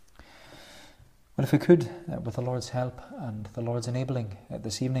But if we could, with the Lord's help and the Lord's enabling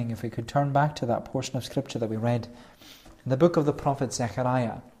this evening, if we could turn back to that portion of Scripture that we read in the book of the prophet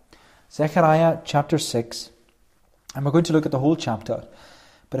Zechariah. Zechariah chapter 6, and we're going to look at the whole chapter,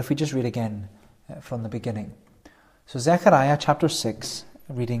 but if we just read again from the beginning. So Zechariah chapter 6,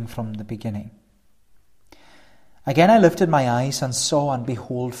 reading from the beginning. Again I lifted my eyes and saw, and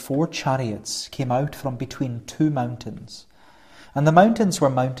behold, 4 chariots came out from between 2 mountains. And the mountains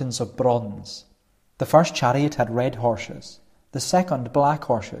were mountains of bronze. The first chariot had red horses, the second black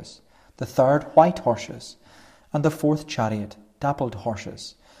horses, the third white horses, and the fourth chariot dappled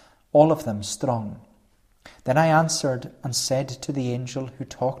horses, all of them strong. Then I answered and said to the angel who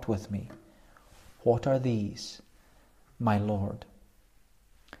talked with me, What are these, my Lord?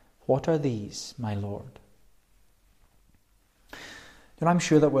 What are these, my Lord? I'm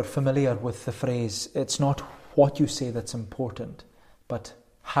sure that we're familiar with the phrase, it's not what you say that's important, but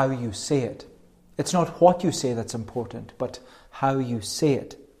how you say it. It's not what you say that's important, but how you say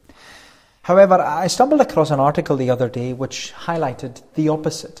it. However, I stumbled across an article the other day which highlighted the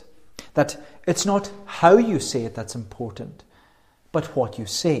opposite, that it's not how you say it that's important, but what you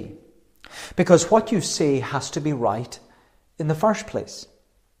say. Because what you say has to be right in the first place.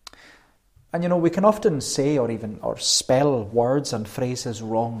 And we can often say or spell words and phrases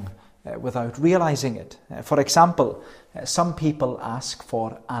wrong without realizing it. For example, some people ask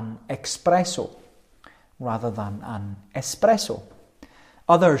for an espresso rather than an espresso.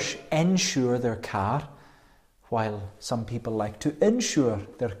 Others insure their car, while some people like to insure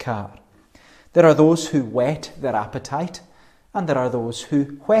their car. There are those who whet their appetite, and there are those who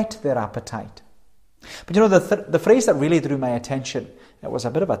whet their appetite. But the phrase that really drew my attention, it was a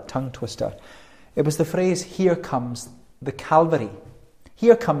bit of a tongue twister. It was the phrase, here comes the Calvary.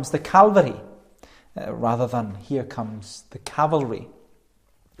 Here comes the Calvary, rather than here comes the cavalry.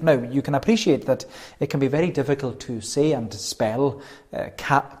 Now, you can appreciate that it can be very difficult to say and to spell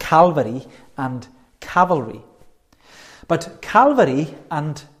Calvary and cavalry. But Calvary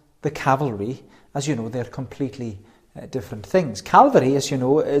and the cavalry, as you know, they're completely different things. Calvary, as you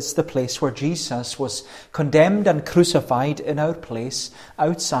know, is the place where Jesus was condemned and crucified in our place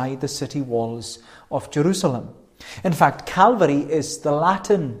outside the city walls of Jerusalem. In fact, Calvary is the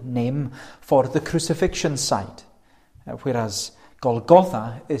Latin name for the crucifixion site, whereas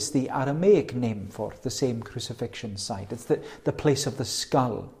Golgotha is the Aramaic name for the same crucifixion site. It's the place of the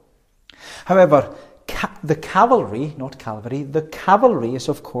skull. However, the cavalry, not Calvary, the cavalry is,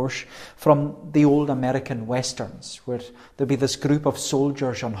 of course, from the old American westerns, where there'll be this group of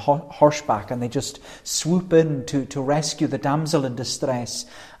soldiers on horseback and they just swoop in to rescue the damsel in distress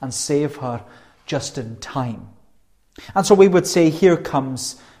and save her just in time. And so we would say, here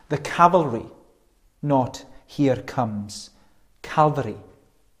comes the cavalry, not here comes Calvary.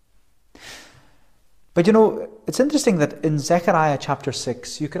 But it's interesting that in Zechariah chapter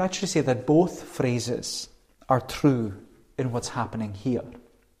 6, you could actually say that both phrases are true in what's happening here.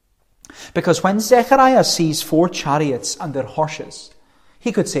 Because when Zechariah sees 4 chariots and their horses,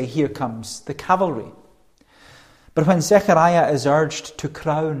 he could say, here comes the cavalry. But when Zechariah is urged to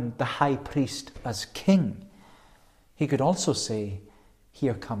crown the high priest as king, he could also say,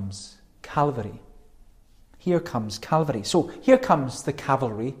 here comes Calvary. Here comes Calvary. So here comes the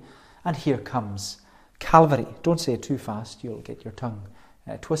cavalry and here comes Calvary. Don't say it too fast, you'll get your tongue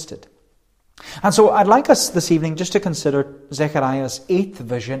twisted. And so I'd like us this evening just to consider Zechariah's 8th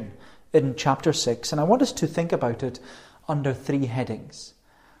vision in chapter 6, and I want us to think about it under 3 headings.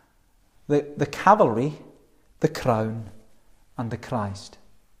 The cavalry, the crown, and the Christ.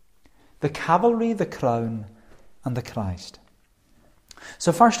 The cavalry, the crown, and the Christ.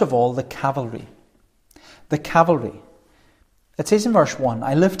 So first of all, the cavalry. The cavalry. It says in verse 1,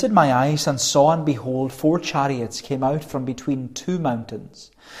 I lifted my eyes and saw, and behold, 4 chariots came out from between 2 mountains.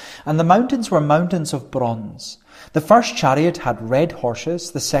 And the mountains were mountains of bronze. The first chariot had red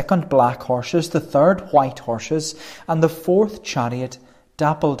horses, the second black horses, the third white horses, and the fourth chariot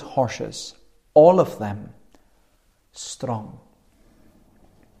dappled horses, all of them strong.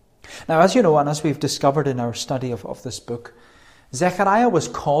 Now, as you know, and as we've discovered in our study of this book, Zechariah was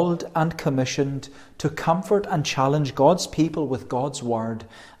called and commissioned to comfort and challenge God's people with God's word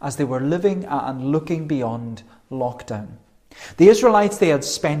as they were living and looking beyond lockdown. The Israelites, they had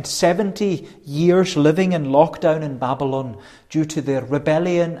spent 70 years living in lockdown in Babylon due to their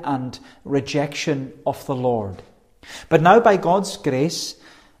rebellion and rejection of the Lord. But now by God's grace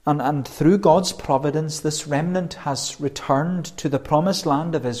and through God's providence, this remnant has returned to the promised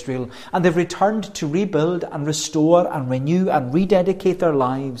land of Israel, and they've returned to rebuild and restore and renew and rededicate their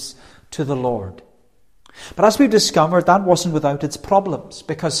lives to the Lord. But as we've discovered, that wasn't without its problems,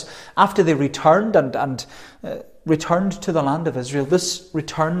 because after they returned and returned to the land of Israel, this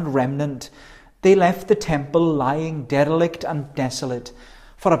returned remnant, they left the temple lying derelict and desolate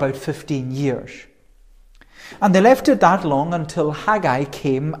for about 15 years. And they left it that long until Haggai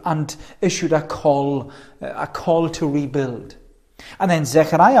came and issued a call to rebuild. And then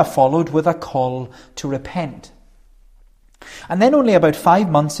Zechariah followed with a call to repent. And then only about 5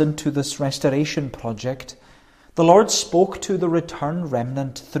 months into this restoration project, the Lord spoke to the returned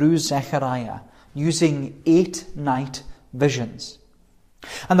remnant through Zechariah using 8 night visions.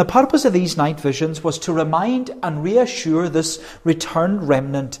 And the purpose of these night visions was to remind and reassure this returned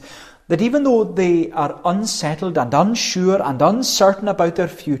remnant that even though they are unsettled and unsure and uncertain about their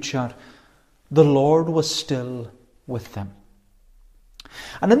future, the Lord was still with them.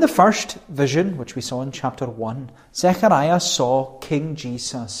 And in the first vision, which we saw in chapter 1, Zechariah saw King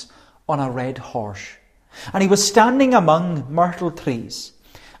Jesus on a red horse. And he was standing among myrtle trees.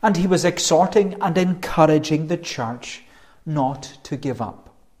 And he was exhorting and encouraging the church not to give up.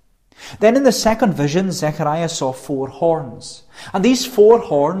 Then in the second vision, Zechariah saw 4 horns. And these 4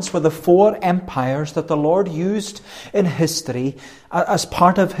 horns were the 4 empires that the Lord used in history as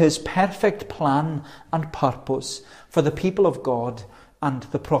part of his perfect plan and purpose for the people of God and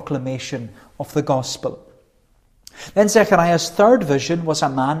the proclamation of the gospel. Then Zechariah's third vision was a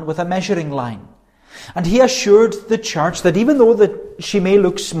man with a measuring line. And he assured the church that even though she may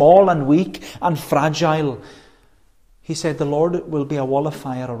look small and weak and fragile, he said the Lord will be a wall of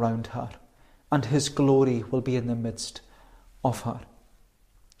fire around her, and his glory will be in the midst of her.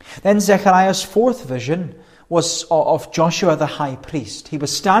 Then Zechariah's fourth vision was of Joshua the high priest. He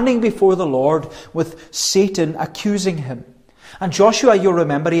was standing before the Lord with Satan accusing him. And Joshua, you'll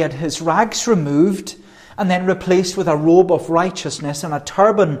remember, he had his rags removed and then replaced with a robe of righteousness and a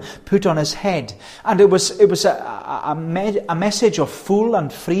turban put on his head. And it was a message of full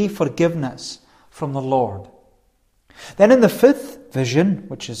and free forgiveness from the Lord. Then in the fifth vision,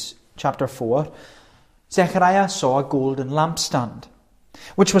 which is chapter 4, Zechariah saw a golden lampstand,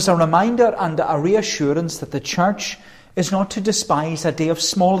 which was a reminder and a reassurance that the church is not to despise a day of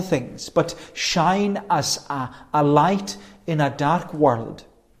small things, but shine as a light in a dark world.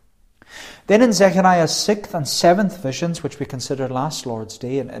 Then in Zechariah's 6th and 7th visions, which we considered last Lord's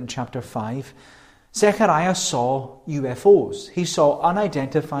Day in chapter 5, Zechariah saw UFOs. He saw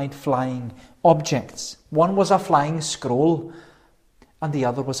unidentified flying objects. One was a flying scroll and the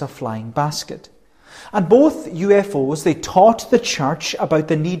other was a flying basket. And both UFOs, they taught the church about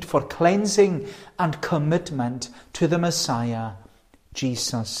the need for cleansing and commitment to the Messiah,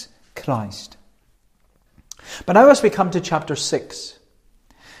 Jesus Christ. But now as we come to chapter 6,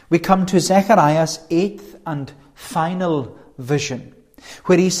 we come to Zechariah's 8th and final vision,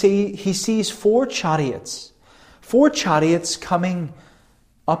 where he sees 4 chariots coming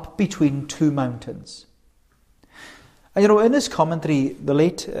up between 2 mountains. And in his commentary, the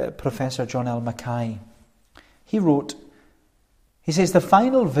late Professor John L. Mackay, he wrote, he says, the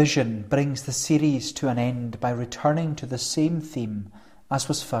final vision brings the series to an end by returning to the same theme as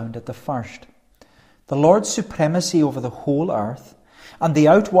was found at the first. The Lord's supremacy over the whole earth and the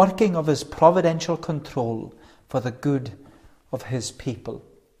outworking of his providential control for the good of his people.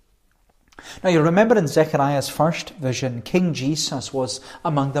 Now you remember in Zechariah's first vision, King Jesus was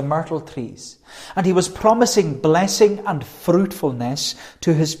among the myrtle trees, and he was promising blessing and fruitfulness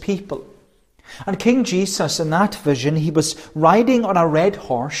to his people. And King Jesus, in that vision, he was riding on a red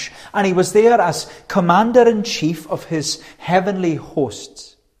horse, and he was there as commander-in-chief of his heavenly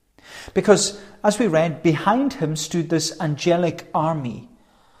hosts. Because, as we read, behind him stood this angelic army,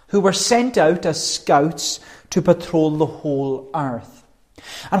 who were sent out as scouts to patrol the whole earth.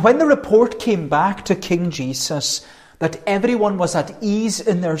 And when the report came back to King Jesus that everyone was at ease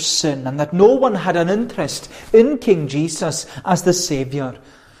in their sin and that no one had an interest in King Jesus as the Saviour,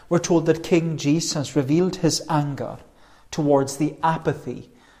 we're told that King Jesus revealed his anger towards the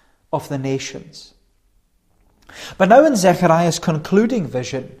apathy of the nations. But now in Zechariah's concluding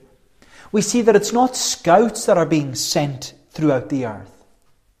vision, we see that it's not scouts that are being sent throughout the earth.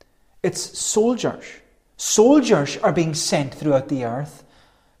 It's soldiers. Soldiers are being sent throughout the earth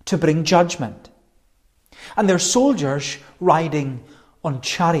to bring judgment. And they're soldiers riding on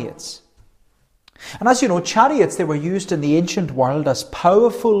chariots. And as you know, chariots, they were used in the ancient world as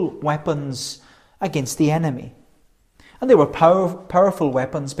powerful weapons against the enemy. And they were powerful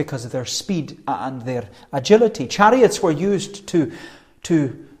weapons because of their speed and their agility. Chariots were used to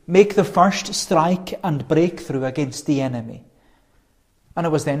make the first strike and breakthrough against the enemy. And it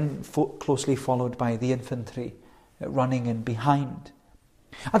was then closely followed by the infantry running in behind.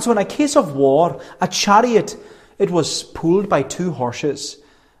 And so in a case of war, a chariot, it was pulled by 2 horses.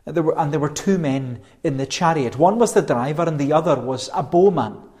 There were 2 men in the chariot. One was the driver and the other was a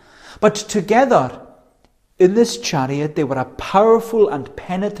bowman. But together, in this chariot, they were a powerful and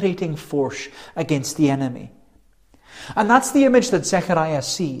penetrating force against the enemy. And that's the image that Zechariah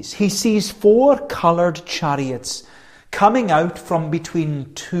sees. He sees 4 coloured chariots coming out from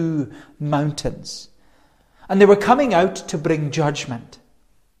between 2 mountains. And they were coming out to bring judgment.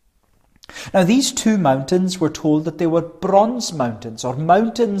 Now these 2 mountains, were told that they were bronze mountains, or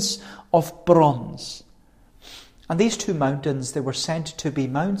mountains of bronze. And these 2 mountains, they were said to be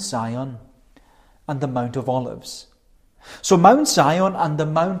Mount Zion and the Mount of Olives. So Mount Zion and the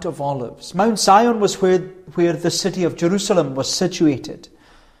Mount of Olives. Mount Zion was where the city of Jerusalem was situated,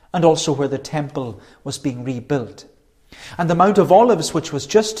 and also where the temple was being rebuilt. And the Mount of Olives, which was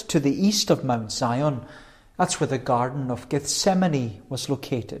just to the east of Mount Zion, that's where the Garden of Gethsemane was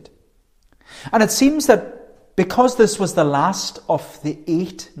located. And it seems that because this was the last of the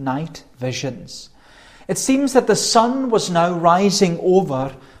 8 night visions, it seems that the sun was now rising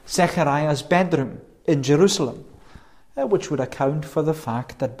over Zechariah's bedroom in Jerusalem, which would account for the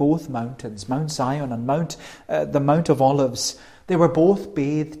fact that both mountains, Mount Zion and the Mount of Olives, they were both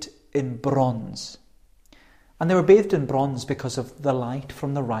bathed in bronze. And they were bathed in bronze because of the light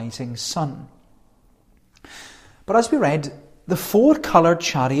from the rising sun. But as we read, the 4 coloured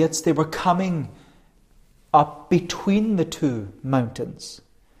chariots, they were coming up between the 2 mountains.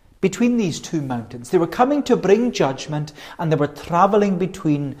 Between these 2 mountains. They were coming to bring judgment, and they were travelling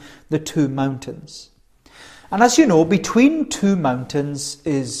between the 2 mountains. And as you know, between 2 mountains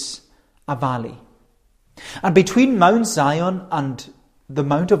is a valley. And between Mount Zion and the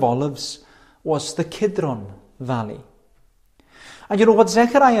Mount of Olives was the Kidron Valley. And you know what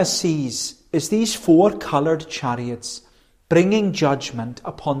Zechariah sees is these 4 coloured chariots bringing judgment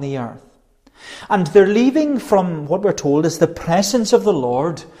upon the earth. And they're leaving from what we're told is the presence of the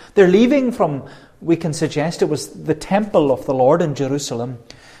Lord. They're leaving from, we can suggest it was the temple of the Lord in Jerusalem.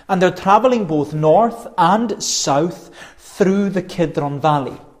 And they're travelling both north and south through the Kidron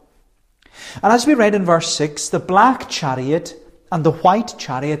Valley. And as we read in verse 6, the black chariot and the white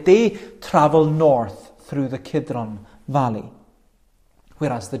chariot, they travel north through the Kidron Valley.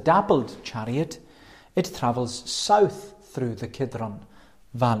 Whereas the dappled chariot, it travels south through the Kidron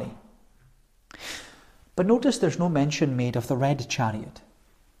Valley. But notice there's no mention made of the red chariot,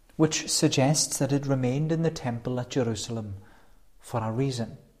 which suggests that it remained in the temple at Jerusalem for a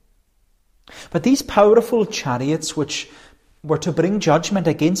reason. But these powerful chariots, which were to bring judgment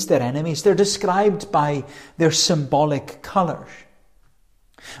against their enemies, they're described by their symbolic colours.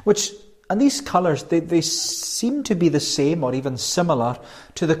 And these colours, they seem to be the same or even similar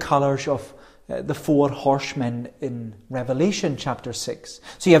to the colours of the 4 horsemen in Revelation chapter 6.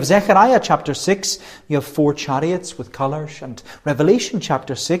 So you have Zechariah chapter 6, you have 4 chariots with colours, and Revelation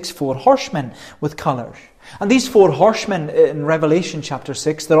chapter 6, 4 horsemen with colours. And these 4 horsemen in Revelation chapter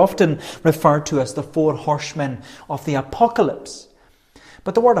 6, they're often referred to as the 4 horsemen of the apocalypse.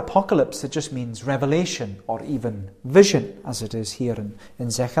 But the word apocalypse, it just means revelation or even vision, as it is here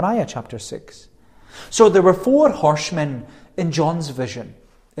in Zechariah chapter 6. So there were 4 horsemen in John's vision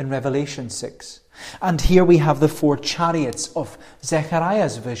in Revelation 6. And here we have the 4 chariots of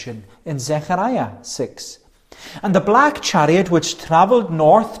Zechariah's vision in Zechariah 6. And the black chariot which travelled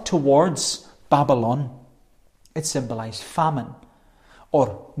north towards Babylon, it symbolised famine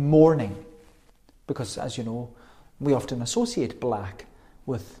or mourning. Because, as you know, we often associate black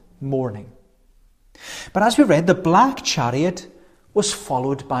with mourning. But as we read, the black chariot was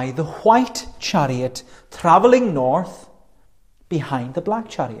followed by the white chariot travelling north behind the black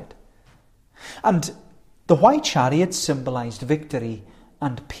chariot. And the white chariot symbolised victory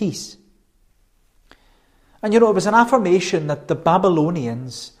and peace. And you know, it was an affirmation that the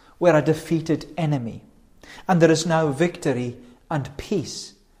Babylonians were a defeated enemy. And there is now victory and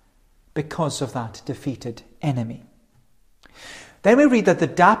peace because of that defeated enemy. Then we read that the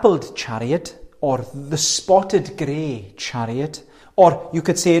dappled chariot, or the spotted grey chariot, or you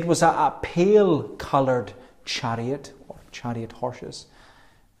could say it was a pale coloured chariot, or chariot horses,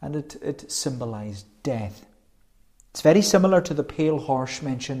 and it symbolised death. It's very similar to the pale horse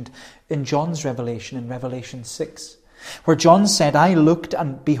mentioned in John's Revelation, in Revelation 6, where John said, "I looked,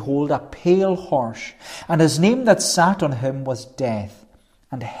 and behold a pale horse, and his name that sat on him was Death,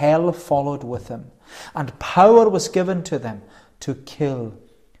 and hell followed with him, and power was given to them to kill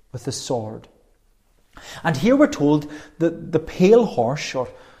with the sword." And here we're told that the pale horse, or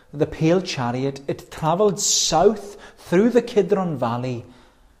the pale chariot, it travelled south through the Kidron Valley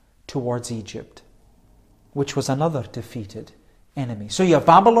towards Egypt, which was another defeated enemy. So you have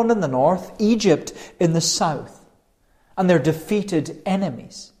Babylon in the north, Egypt in the south, and they're defeated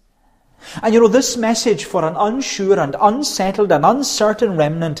enemies. And this message for an unsure and unsettled and uncertain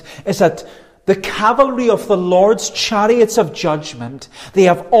remnant is that the cavalry of the Lord's chariots of judgment, they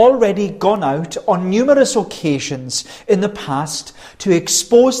have already gone out on numerous occasions in the past to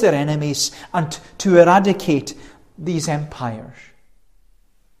expose their enemies and to eradicate these empires.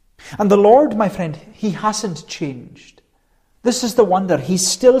 And the Lord, my friend, He hasn't changed. This is the wonder. He's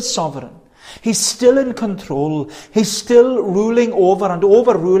still sovereign. He's still in control. He's still ruling over and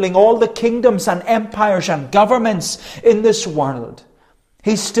overruling all the kingdoms and empires and governments in this world.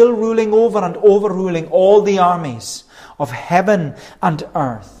 He's still ruling over and overruling all the armies of heaven and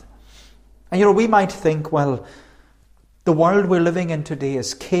earth. And we might think, well, the world we're living in today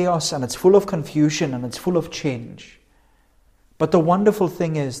is chaos and it's full of confusion and it's full of change. But the wonderful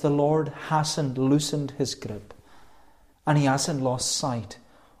thing is the Lord hasn't loosened His grip and He hasn't lost sight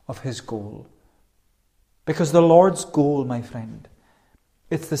of His goal. Because the Lord's goal, my friend,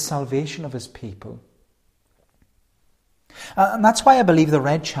 it's the salvation of His people. And that's why I believe the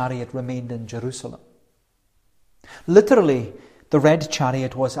red chariot remained in Jerusalem. Literally, the red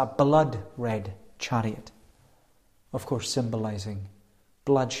chariot was a blood-red chariot. Of course, symbolizing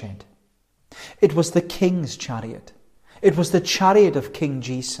bloodshed. It was the king's chariot. It was the chariot of King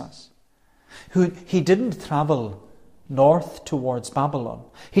Jesus. He didn't travel north towards Babylon.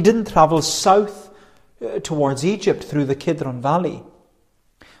 He didn't travel south towards Egypt through the Kidron Valley.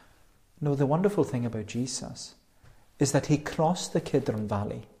 No, the wonderful thing about Jesus is that He crossed the Kidron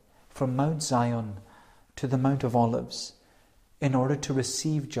Valley from Mount Zion to the Mount of Olives in order to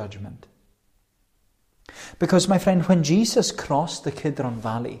receive judgment. Because, my friend, when Jesus crossed the Kidron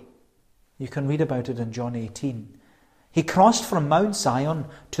Valley, you can read about it in John 18, He crossed from Mount Zion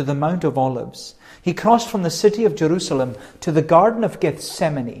to the Mount of Olives. He crossed from the city of Jerusalem to the Garden of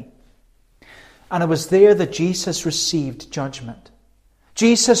Gethsemane. And it was there that Jesus received judgment.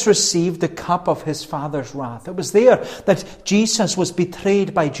 Jesus received the cup of His Father's wrath. It was there that Jesus was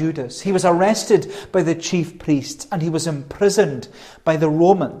betrayed by Judas. He was arrested by the chief priests and He was imprisoned by the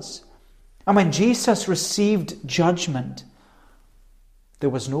Romans. And when Jesus received judgment, there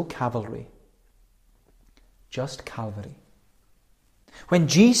was no cavalry, just Calvary. When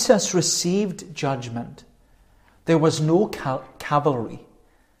Jesus received judgment, there was no cavalry,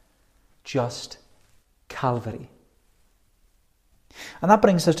 just Calvary. And that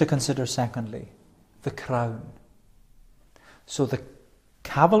brings us to consider, secondly, the crown. So the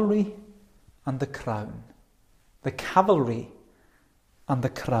cavalry and the crown. The cavalry and the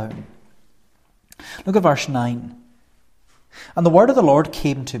crown. Look at verse 9. And the word of the Lord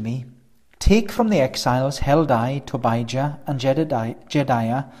came to me, take from the exiles Heldai, Tobijah, and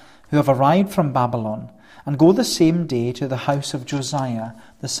Jedaiah, who have arrived from Babylon, and go the same day to the house of Josiah,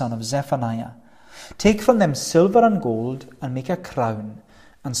 the son of Zephaniah. Take from them silver and gold, and make a crown,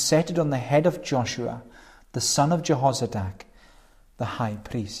 and set it on the head of Joshua, the son of Jehozadak, the high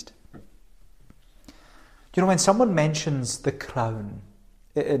priest. When someone mentions the crown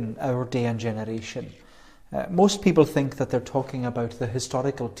in our day and generation, most people think that they're talking about the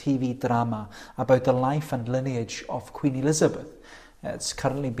historical TV drama about the life and lineage of Queen Elizabeth. It's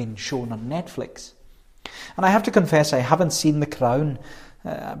currently been shown on Netflix. And I have to confess, I haven't seen The Crown,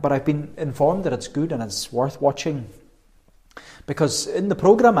 but I've been informed that it's good and it's worth watching. Because in the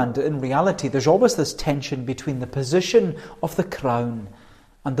programme and in reality, there's always this tension between the position of the crown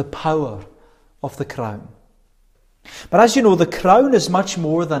and the power of the crown. But as you know, the crown is much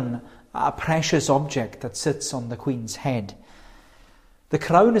more than a precious object that sits on the Queen's head. The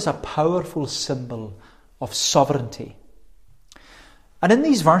crown is a powerful symbol of sovereignty. And in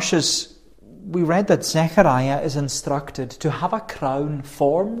these verses, we read that Zechariah is instructed to have a crown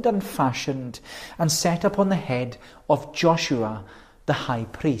formed and fashioned and set upon the head of Joshua, the high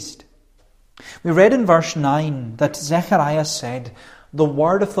priest. We read in verse 9 that Zechariah said, "The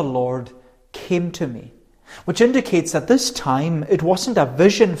word of the Lord came to me," which indicates that this time it wasn't a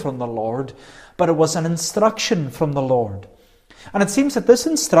vision from the Lord, but it was an instruction from the Lord. And it seems that this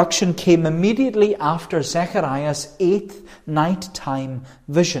instruction came immediately after Zechariah's 8th nighttime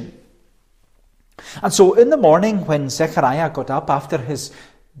vision. And so in the morning when Zechariah got up after his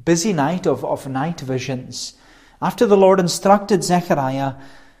busy night of night visions, after the Lord instructed Zechariah,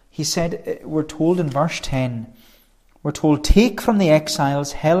 he said, we're told in verse 10, we're told, "Take from the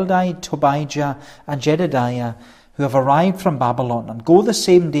exiles Heldai, Tobijah, and Jedediah, who have arrived from Babylon, and go the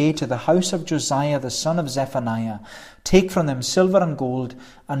same day to the house of Josiah, the son of Zephaniah. Take from them silver and gold,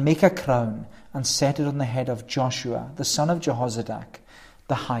 and make a crown, and set it on the head of Joshua, the son of Jehozadak,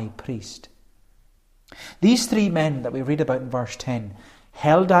 the high priest." These three men that we read about in verse 10,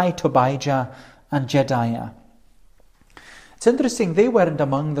 Heldai, Tobijah, and Jedaiah. It's interesting, they weren't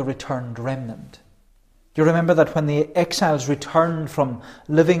among the returned remnant. You remember that when the exiles returned from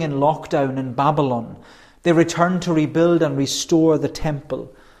living in lockdown in Babylon, they returned to rebuild and restore the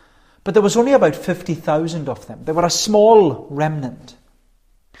temple. But there was only about 50,000 of them. They were a small remnant.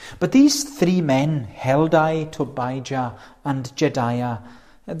 But these three men, Heldai, Tobijah, and Jedaiah,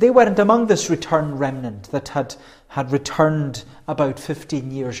 they weren't among this returned remnant that had returned about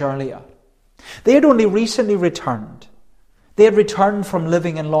 15 years earlier. They had only recently returned. They had returned from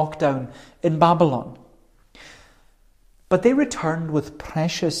living in lockdown in Babylon. But they returned with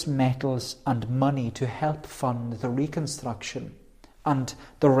precious metals and money to help fund the reconstruction and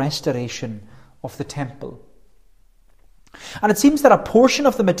the restoration of the temple. And it seems that a portion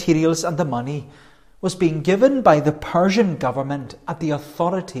of the materials and the money was being given by the Persian government at the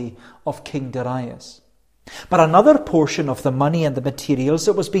authority of King Darius. But another portion of the money and the materials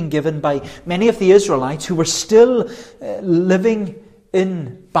that was being given by many of the Israelites who were still living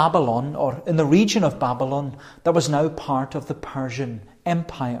in Babylon, or in the region of Babylon that was now part of the Persian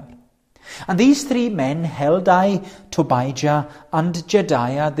Empire. And these three men, Heldai, Tobijah, and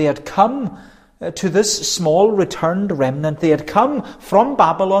Jedaiah, they had come to this small returned remnant. They had come from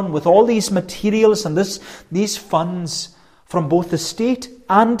Babylon with all these materials and these funds from both the state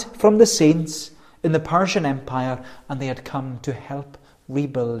and from the saints in the Persian Empire, and they had come to help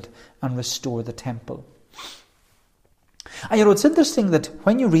rebuild and restore the temple. And it's interesting that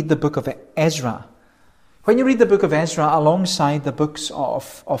when you read the book of Ezra, alongside the books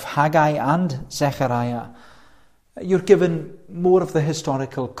of Haggai and Zechariah, you're given more of the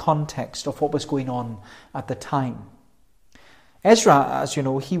historical context of what was going on at the time. Ezra, as you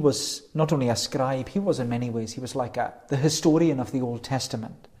know, he was not only a scribe, he was in many ways, he was like the historian of the Old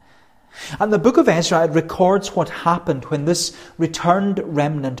Testament. And the book of Ezra, it records what happened when this returned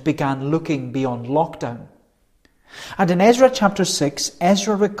remnant began looking beyond lockdown. And in Ezra chapter 6,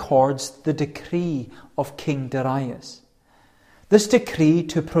 Ezra records the decree of King Darius. This decree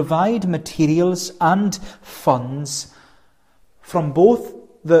to provide materials and funds from both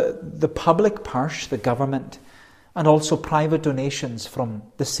the public purse, the government, and also private donations from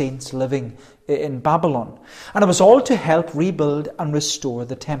the saints living in Babylon. And it was all to help rebuild and restore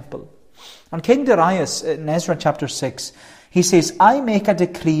the temple. And King Darius, in Ezra chapter 6, he says, I make a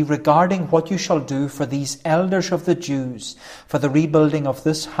decree regarding what you shall do for these elders of the Jews for the rebuilding of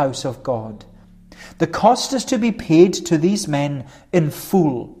this house of God. The cost is to be paid to these men in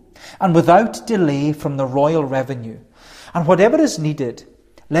full and without delay from the royal revenue. And whatever is needed,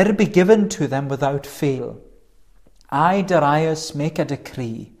 let it be given to them without fail. I, Darius, make a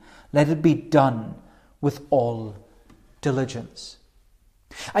decree. Let it be done with all diligence.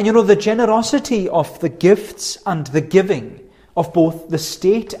 And the generosity of the gifts and the giving of both the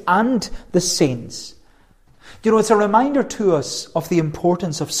state and the saints, it's a reminder to us of the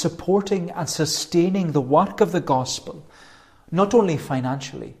importance of supporting and sustaining the work of the gospel, not only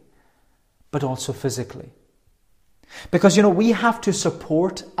financially, but also physically. Because, we have to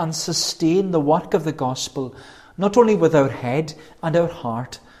support and sustain the work of the gospel, not only with our head and our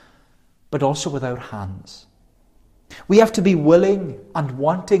heart, but also with our hands. We have to be willing and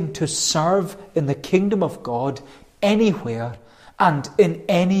wanting to serve in the kingdom of God anywhere and in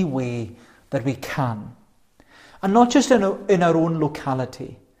any way that we can. And not just in our own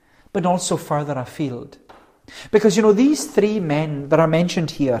locality, but also further afield. Because, these three men that are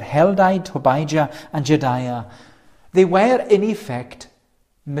mentioned here, Heldai, Tobijah, and Jedaiah, they were in effect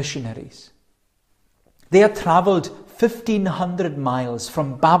missionaries. They had travelled 1,500 miles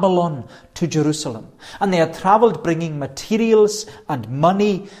from Babylon to Jerusalem. And they had travelled bringing materials and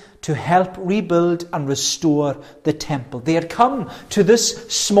money to help rebuild and restore the temple. They had come to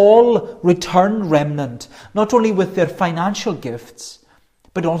this small returned remnant, not only with their financial gifts,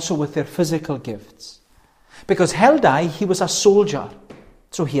 but also with their physical gifts. Because Heldai, he was a soldier,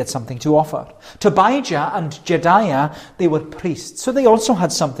 so he had something to offer. Tobijah and Jedaiah, they were priests, so they also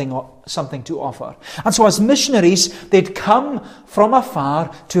had something to offer. And so as missionaries, they'd come from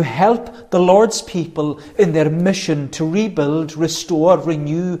afar to help the Lord's people in their mission to rebuild, restore,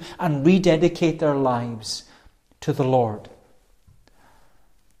 renew, and rededicate their lives to the Lord.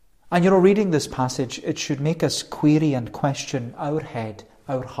 And reading this passage, it should make us query and question our head,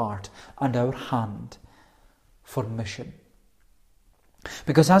 our heart, and our hand for mission.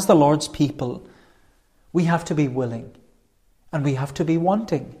 Because as the Lord's people, we have to be willing and we have to be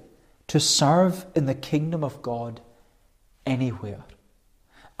wanting to serve in the kingdom of God anywhere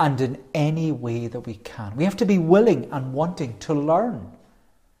and in any way that we can. We have to be willing and wanting to learn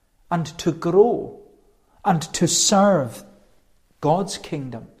and to grow and to serve God's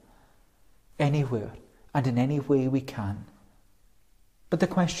kingdom anywhere and in any way we can. But the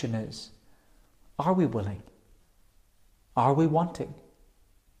question is, are we willing? Are we wanting?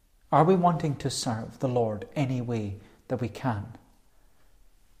 Are we wanting to serve the Lord any way that we can?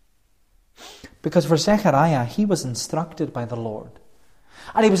 Because for Zechariah, he was instructed by the Lord.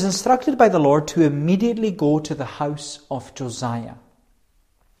 And he was instructed by the Lord to immediately go to the house of Josiah.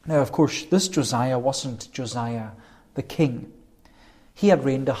 Now, of course, this Josiah wasn't Josiah the king. He had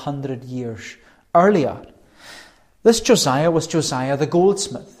reigned 100 years earlier. This Josiah was Josiah the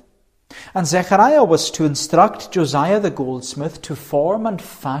goldsmith. And Zechariah was to instruct Josiah the goldsmith to form and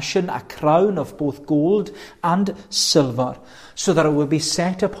fashion a crown of both gold and silver, so that it would be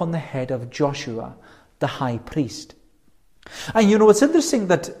set upon the head of Joshua, the high priest. And it's interesting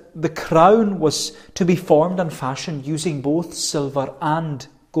that the crown was to be formed and fashioned using both silver and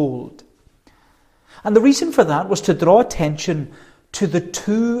gold. And the reason for that was to draw attention to the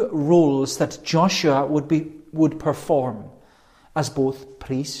two roles that Joshua would perform as both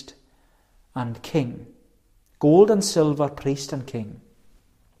priest and king. Gold and silver, priest and king.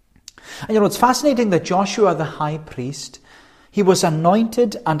 And it's fascinating that Joshua the high priest, he was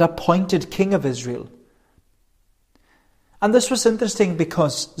anointed and appointed king of Israel. And this was interesting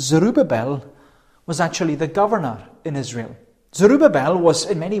because Zerubbabel was actually the governor in Israel. Zerubbabel was,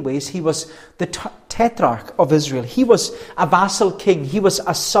 in many ways, he was the tetrarch of Israel. He was a vassal king. He was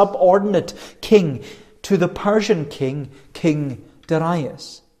a subordinate king to the Persian king, King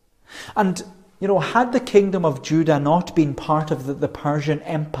Darius. And, had the kingdom of Judah not been part of the Persian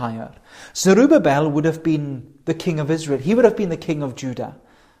Empire, Zerubbabel would have been the king of Israel. He would have been the king of Judah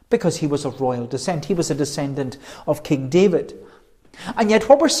because he was of royal descent. He was a descendant of King David. And yet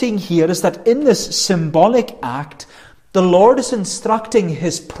what we're seeing here is that in this symbolic act, the Lord is instructing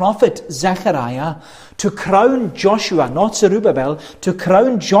his prophet Zechariah to crown Joshua, not Zerubbabel, to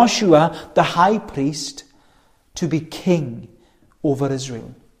crown Joshua, the high priest, to be king over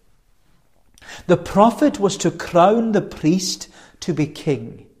Israel. The prophet was to crown the priest to be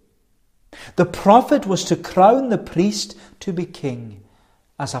king. The prophet was to crown the priest to be king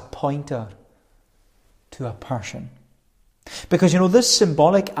as a pointer to a person. Because, this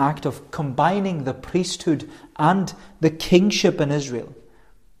symbolic act of combining the priesthood and the kingship in Israel,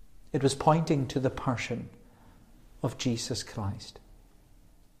 it was pointing to the person of Jesus Christ.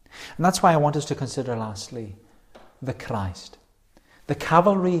 And that's why I want us to consider lastly the Christ. The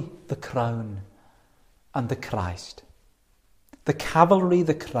cavalry, the crown, and the Christ. The cavalry,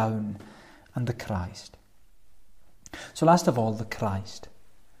 the crown, and the Christ. So last of all, the Christ.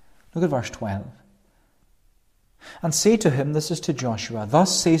 Look at verse 12. And say to him, this is to Joshua,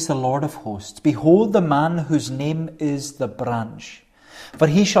 thus says the Lord of hosts, behold the man whose name is the branch. For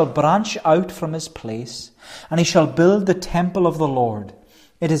he shall branch out from his place, and he shall build the temple of the Lord.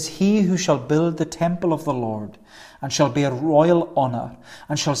 It is he who shall build the temple of the Lord, and shall bear royal honour,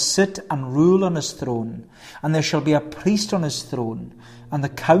 and shall sit and rule on his throne. And there shall be a priest on his throne, and the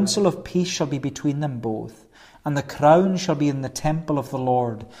counsel of peace shall be between them both. And the crown shall be in the temple of the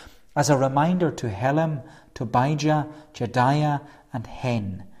Lord, as a reminder to Helem, Tobijah, Jedaiah, and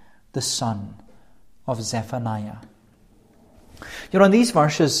Hen, the son of Zephaniah. In these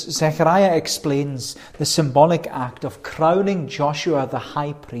verses, Zechariah explains the symbolic act of crowning Joshua the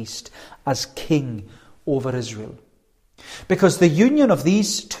high priest as king over Israel. Because the union of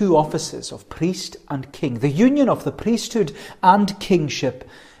these two offices of priest and king, the union of the priesthood and kingship,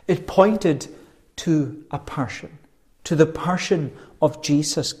 it pointed to a person, to the person of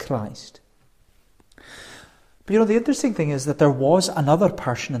Jesus Christ. But the interesting thing is that there was another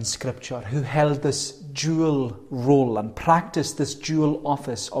person in Scripture who held this dual role and practiced this dual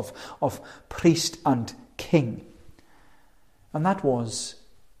office of priest and king. And that was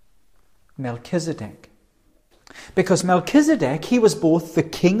Melchizedek. Because Melchizedek, he was both the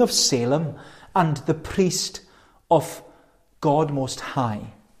king of Salem and the priest of God Most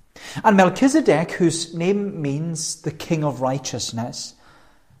High. And Melchizedek, whose name means the king of righteousness,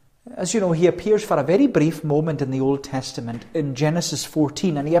 as you know, he appears for a very brief moment in the Old Testament in Genesis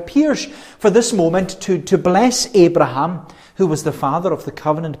 14. And he appears for this moment to bless Abraham, who was the father of the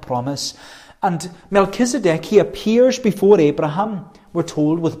covenant promise. And Melchizedek, he appears before Abraham, we're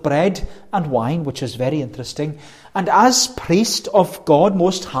told, with bread and wine, which is very interesting. And as priest of God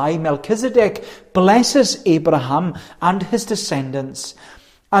Most High, Melchizedek blesses Abraham and his descendants.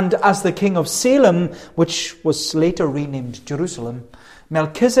 And as the king of Salem, which was later renamed Jerusalem,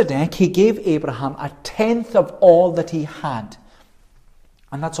 Melchizedek, he gave Abraham a tenth of all that he had.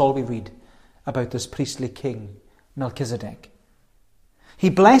 And that's all we read about this priestly king, Melchizedek. He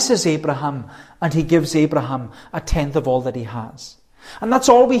blesses Abraham and he gives Abraham a tenth of all that he has. And that's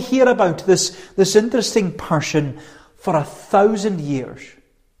all we hear about this interesting person for 1,000 years.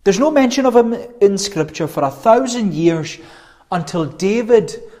 There's no mention of him in Scripture for 1,000 years until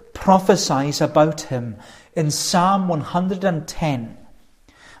David prophesies about him in Psalm 110.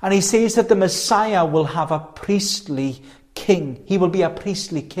 And he says that the Messiah will have a priestly king. He will be a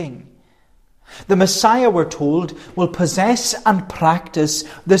priestly king. The Messiah, we're told, will possess and practice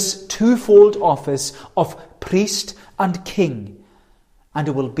this twofold office of priest and king. And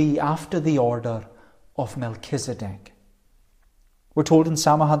it will be after the order of Melchizedek. We're told in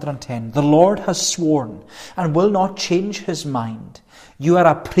Psalm 110, the Lord has sworn and will not change his mind. You are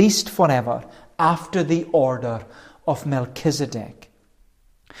a priest forever after the order of Melchizedek.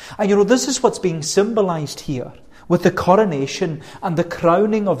 And this is what's being symbolized here with the coronation and the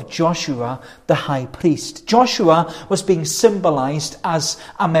crowning of Joshua, the high priest. Joshua was being symbolized as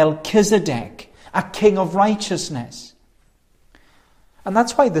a Melchizedek, a king of righteousness. And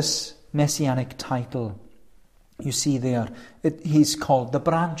that's why this messianic title you see there, he's called the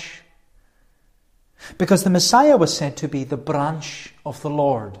branch. Because the Messiah was said to be the branch of the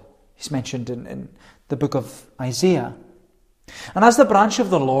Lord. He's mentioned in the book of Isaiah. And as the branch of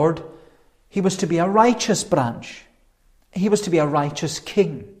the Lord, he was to be a righteous branch. He was to be a righteous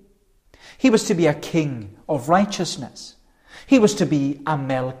king. He was to be a king of righteousness. He was to be a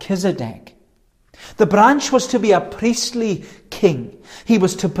Melchizedek. The branch was to be a priestly king. He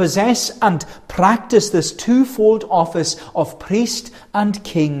was to possess and practice this twofold office of priest and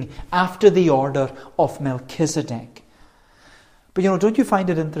king after the order of Melchizedek. But don't you find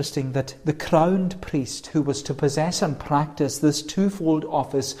it interesting that the crowned priest who was to possess and practice this twofold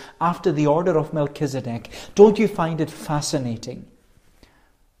office after the order of Melchizedek, don't you find it fascinating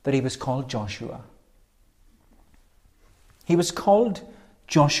that he was called Joshua? He was called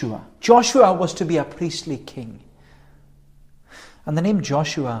Joshua. Joshua was to be a priestly king. And the name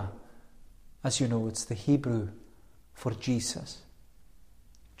Joshua, as you know, it's the Hebrew for Jesus.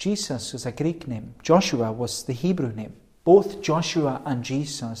 Jesus is a Greek name. Joshua was the Hebrew name. Both Joshua and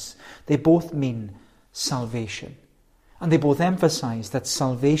Jesus, they both mean salvation. And they both emphasize that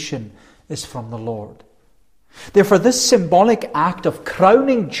salvation is from the Lord. Therefore, this symbolic act of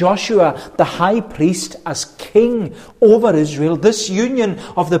crowning Joshua, the high priest, as king over Israel, this union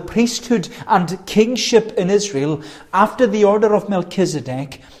of the priesthood and kingship in Israel after the order of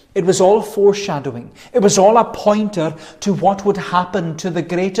Melchizedek, it was all foreshadowing. It was all a pointer to what would happen to the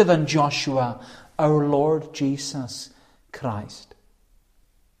greater than Joshua, our Lord Jesus Christ.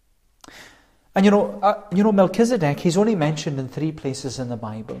 And Melchizedek, he's only mentioned in 3 places in the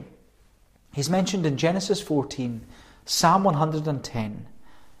Bible. He's mentioned in Genesis 14, Psalm 110,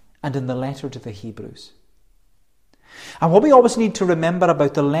 and in the letter to the Hebrews. And what we always need to remember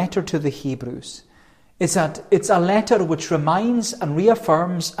about the letter to the Hebrews is that it's a letter which reminds and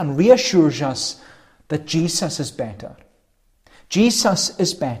reaffirms and reassures us that Jesus is better. Jesus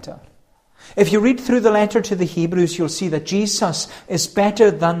is better. If you read through the letter to the Hebrews, you'll see that Jesus is better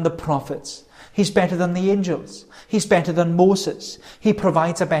than the prophets. He's better than the angels. He's better than Moses. He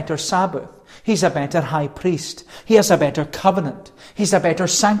provides a better Sabbath. He's a better high priest. He has a better covenant. He's a better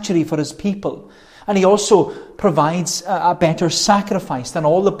sanctuary for his people. And he also provides a better sacrifice than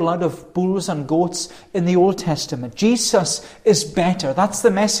all the blood of bulls and goats in the Old Testament. Jesus is better. That's the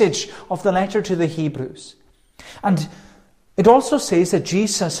message of the letter to the Hebrews. And it also says that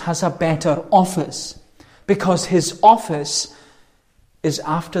Jesus has a better office because his office is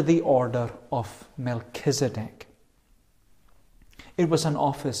after the order of Melchizedek. It was an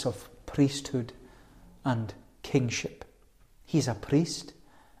office of priesthood and kingship. He's a priest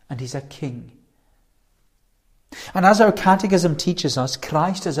and he's a king. And as our catechism teaches us,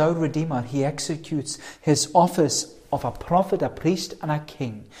 Christ is our Redeemer. He executes his office of a prophet, a priest and a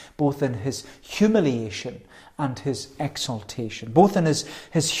king, both in his humiliation and his exaltation, both in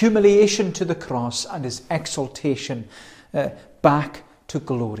his humiliation to the cross and his exaltation back to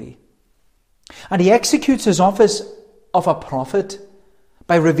glory. And he executes his office of a prophet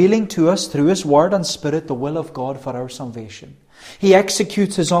by revealing to us through his word and spirit the will of God for our salvation. He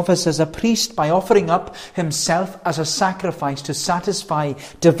executes his office as a priest by offering up himself as a sacrifice to satisfy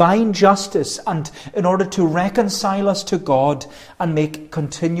divine justice and in order to reconcile us to God and make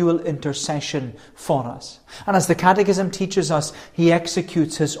continual intercession for us. And as the Catechism teaches us, he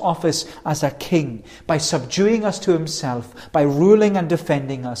executes his office as a king by subduing us to himself, by ruling and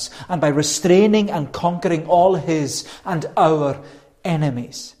defending us, and by restraining and conquering all his and our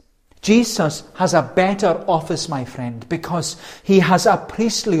enemies. Jesus has a better office, my friend, because he has a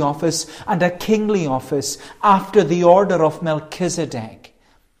priestly office and a kingly office after the order of Melchizedek.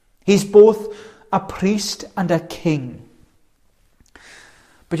 He's both a priest and a king.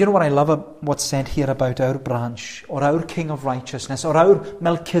 But you know what I love what's said here about our branch, or our King of Righteousness, or our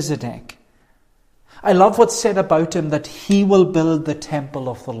Melchizedek? I love what's said about him, that he will build the temple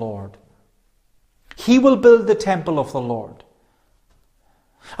of the Lord. He will build the temple of the Lord.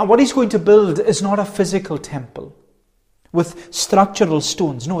 And what he's going to build is not a physical temple with structural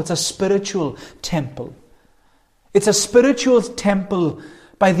stones. No, it's a spiritual temple. It's a spiritual temple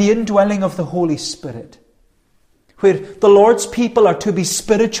by the indwelling of the Holy Spirit, where the Lord's people are to be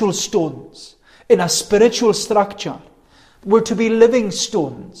spiritual stones in a spiritual structure. We're to be living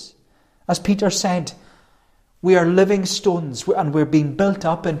stones. As Peter said, we are living stones, and we're being built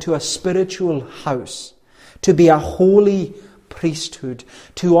up into a spiritual house, to be a holy priesthood,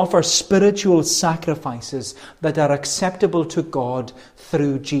 to offer spiritual sacrifices that are acceptable to God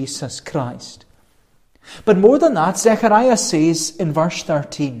through Jesus Christ. But more than that, Zechariah says in verse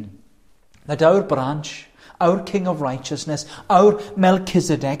 13 that our branch, our King of Righteousness, our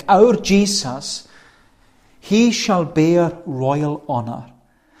Melchizedek, our Jesus, he shall bear royal honour,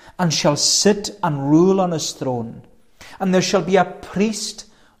 and shall sit and rule on his throne. And there shall be a priest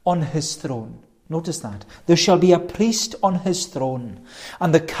on his throne. Notice that. There shall be a priest on his throne,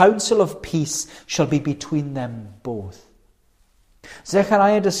 and the counsel of peace shall be between them both.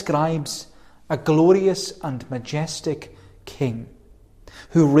 Zechariah describes a glorious and majestic king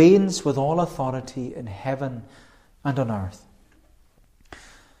who reigns with all authority in heaven and on earth.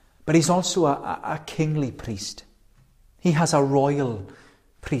 But he's also a kingly priest. He has a royal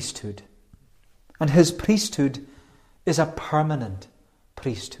priesthood. And his priesthood is a permanent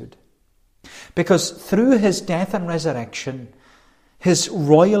priesthood. Because through his death and resurrection, his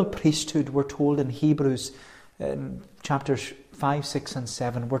royal priesthood, we're told in Hebrews chapters 5, 6 and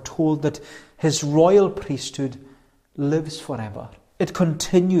 7, we're told that his royal priesthood lives forever. It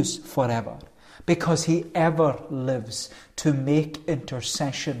continues forever, because he ever lives to make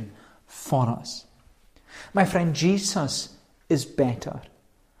intercession for us. My friend, Jesus is better,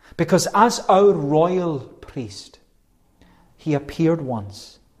 because as our royal priest, he appeared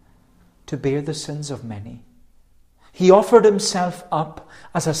once to bear the sins of many. He offered himself up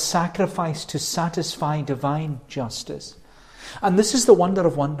as a sacrifice to satisfy divine justice. And this is the wonder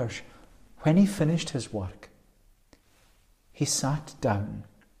of wonders. When he finished his work, he sat down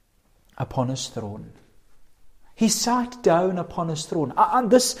upon his throne. He sat down upon his throne. And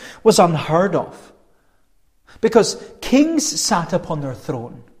this was unheard of, because kings sat upon their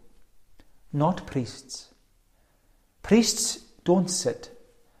throne, not priests. Priests don't sit.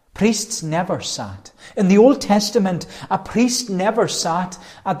 Priests never sat. In the Old Testament, a priest never sat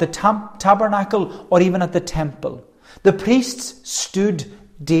at the tabernacle or even at the temple. The priests stood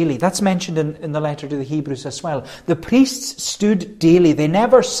daily. That's mentioned in the letter to the Hebrews as well. The priests stood daily. They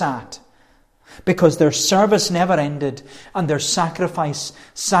never sat, because their service never ended and their sacrifices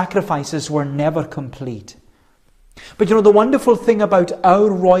were never complete. But you know, the wonderful thing about our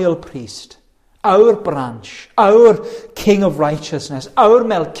royal priest, our branch, our King of Righteousness, our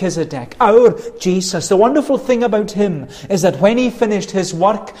Melchizedek, our Jesus, the wonderful thing about him is that when he finished his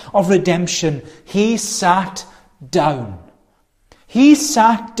work of redemption, he sat down. He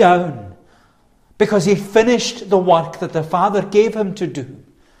sat down because he finished the work that the Father gave him to do.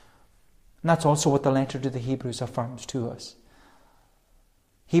 And that's also what the letter to the Hebrews affirms to us.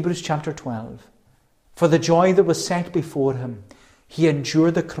 Hebrews chapter 12. For the joy that was set before him, he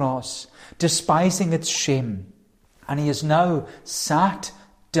endured the cross, despising its shame, and he is now sat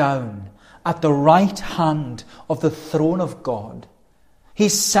down at the right hand of the throne of God. He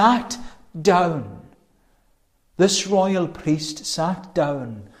sat down. This royal priest sat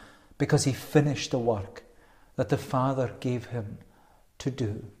down because he finished the work that the Father gave him to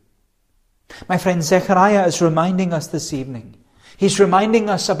do. My friend, Zechariah is reminding us this evening. He's reminding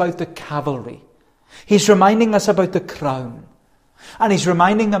us about the cavalry. He's reminding us about the crown. And he's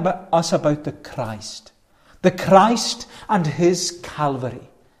reminding us about the Christ. The Christ and his Calvary.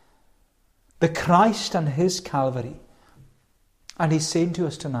 The Christ and his Calvary. And he's saying to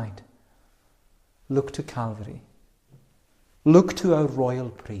us tonight, look to Calvary. Look to our royal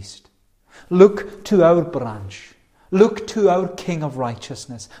priest. Look to our branch. Look to our King of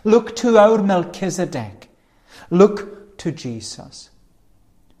Righteousness. Look to our Melchizedek. Look to Jesus.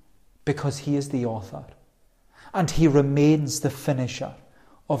 Because he is the author. And he remains the finisher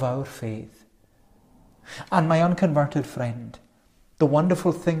of our faith. And my unconverted friend, the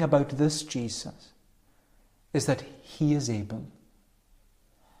wonderful thing about this Jesus is that he is able.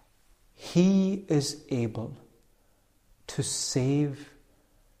 He is able to save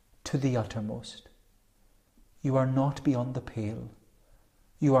to the uttermost. You are not beyond the pale.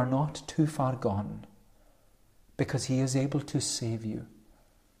 you are not too far gone, because He is able to save you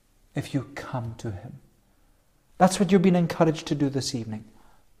if you come to Him. That's what you've been encouraged to do this evening.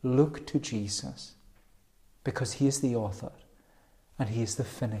 Look to Jesus, because He is the author and He is the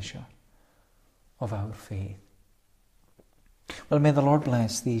finisher of our faith. Well, may the Lord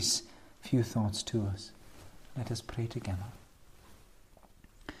bless these few thoughts to us. Let us pray together.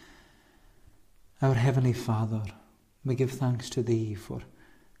 Our Heavenly Father, we give thanks to Thee for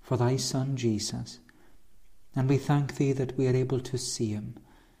Thy Son Jesus, and we thank Thee that we are able to see Him,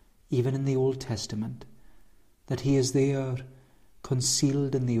 even in the Old Testament, that He is there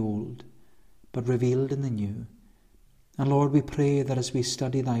concealed in the Old, but revealed in the New. And Lord, we pray that as we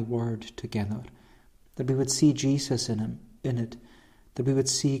study Thy Word together, that we would see Jesus in it, that we would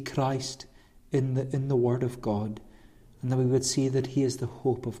see Christ in the Word of God, and that we would see that He is the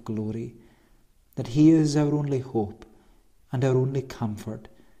hope of glory, that He is our only hope and our only comfort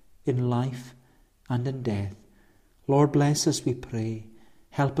in life and in death. Lord, bless us, we pray.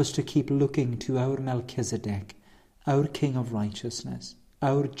 Help us to keep looking to our Melchizedek, our King of righteousness,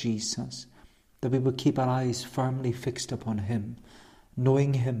 our Jesus, that we would keep our eyes firmly fixed upon Him,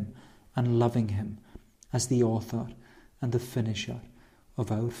 knowing Him and loving Him as the author and the finisher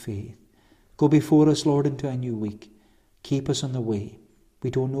of our faith. Go before us, Lord, into a new week. Keep us on the way. We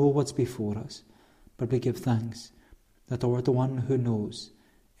don't know what's before us, but we give thanks that Thou art the one who knows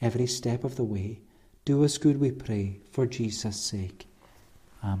every step of the way. Do us good, we pray, for Jesus' sake.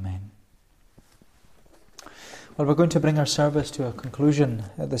 Amen. Well, we're going to bring our service to a conclusion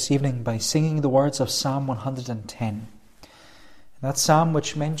this evening by singing the words of Psalm 110. That psalm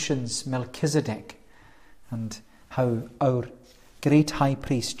which mentions Melchizedek and how our great high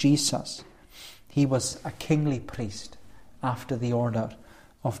priest Jesus, he was a kingly priest after the order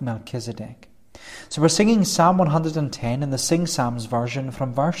of Melchizedek. So we're singing Psalm 110 in the Sing Psalms version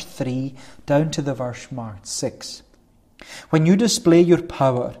from verse 3 down to the verse marked 6. When you display your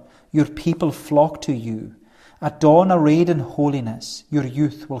power, your people flock to you. At dawn arrayed in holiness, your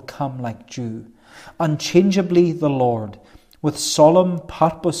youth will come like dew. Unchangeably the Lord, with solemn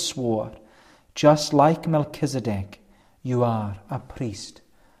purpose swore, just like Melchizedek, you are a priest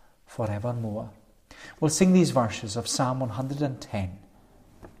forevermore. We'll sing these verses of Psalm 110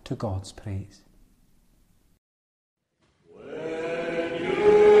 to God's praise.